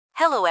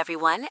Hello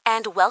everyone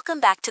and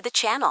welcome back to the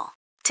channel.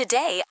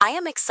 Today I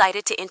am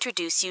excited to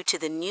introduce you to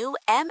the new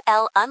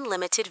ML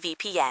Unlimited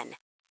VPN.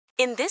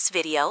 In this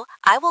video,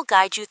 I will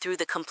guide you through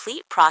the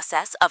complete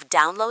process of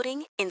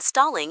downloading,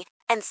 installing,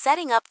 and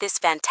setting up this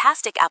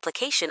fantastic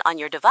application on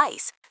your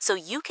device so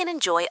you can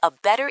enjoy a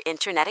better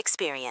internet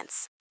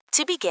experience.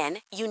 To begin,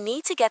 you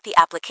need to get the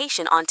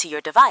application onto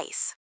your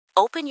device.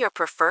 Open your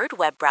preferred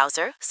web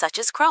browser, such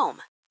as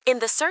Chrome. In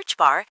the search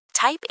bar,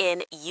 type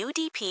in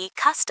UDP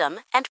Custom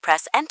and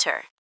press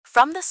Enter.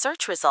 From the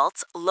search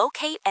results,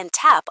 locate and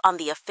tap on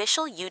the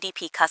official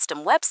UDP Custom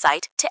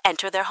website to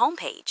enter their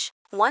homepage.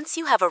 Once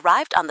you have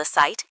arrived on the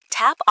site,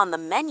 tap on the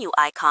menu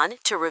icon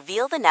to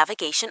reveal the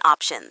navigation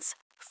options.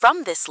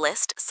 From this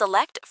list,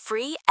 select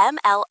Free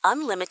ML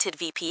Unlimited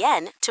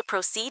VPN to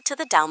proceed to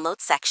the download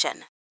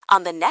section.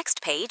 On the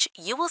next page,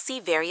 you will see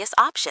various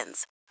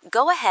options.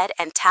 Go ahead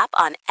and tap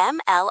on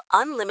ML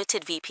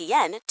Unlimited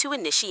VPN to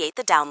initiate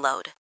the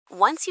download.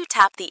 Once you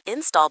tap the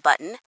Install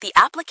button, the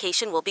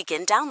application will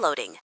begin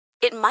downloading.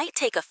 It might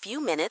take a few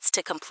minutes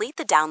to complete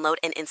the download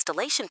and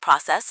installation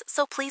process,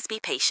 so please be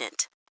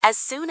patient. As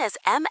soon as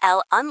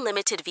ML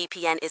Unlimited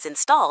VPN is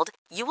installed,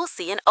 you will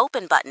see an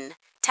Open button.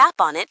 Tap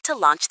on it to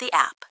launch the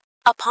app.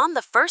 Upon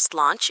the first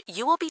launch,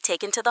 you will be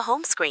taken to the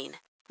home screen.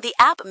 The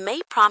app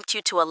may prompt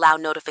you to allow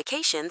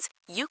notifications.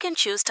 You can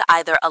choose to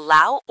either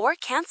allow or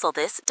cancel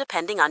this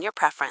depending on your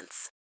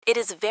preference. It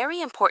is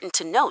very important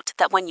to note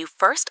that when you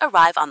first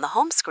arrive on the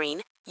home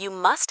screen, you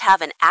must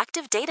have an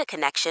active data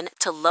connection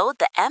to load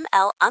the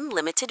ML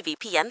Unlimited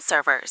VPN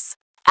servers.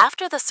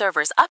 After the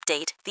servers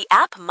update, the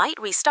app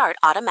might restart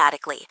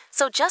automatically,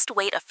 so just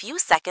wait a few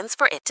seconds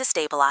for it to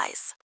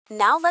stabilize.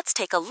 Now let's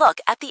take a look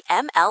at the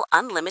ML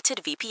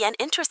Unlimited VPN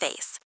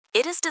interface.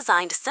 It is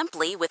designed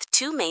simply with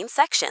two main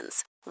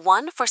sections.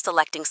 One for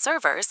selecting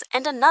servers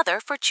and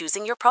another for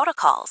choosing your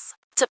protocols.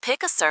 To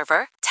pick a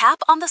server, tap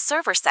on the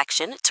Server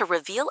section to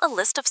reveal a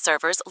list of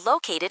servers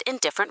located in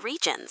different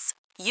regions.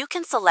 You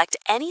can select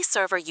any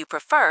server you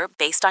prefer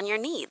based on your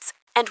needs,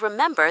 and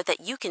remember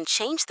that you can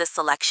change this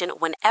selection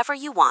whenever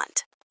you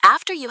want.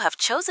 After you have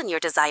chosen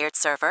your desired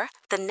server,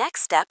 the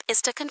next step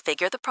is to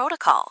configure the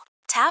protocol.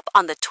 Tap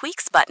on the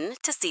Tweaks button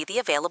to see the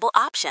available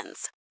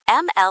options.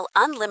 ML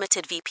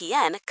Unlimited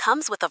VPN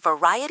comes with a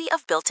variety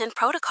of built-in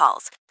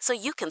protocols, so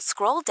you can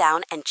scroll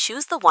down and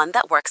choose the one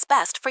that works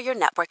best for your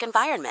network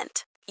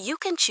environment. You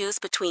can choose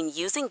between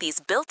using these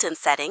built-in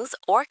settings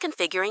or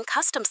configuring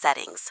custom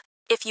settings.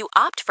 If you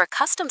opt for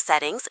custom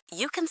settings,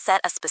 you can set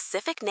a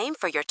specific name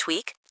for your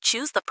tweak,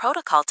 choose the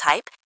protocol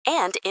type,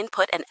 and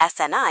input an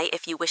SNI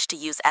if you wish to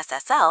use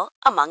SSL,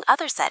 among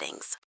other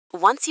settings.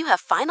 Once you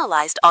have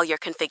finalized all your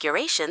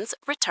configurations,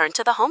 return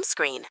to the home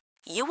screen.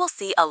 You will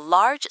see a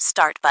large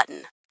Start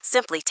button.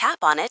 Simply tap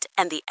on it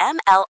and the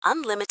ML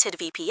Unlimited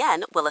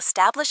VPN will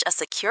establish a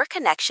secure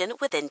connection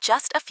within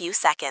just a few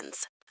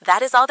seconds.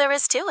 That is all there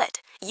is to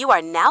it. You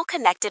are now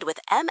connected with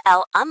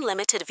ML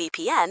Unlimited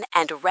VPN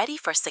and ready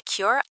for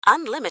secure,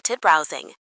 unlimited browsing.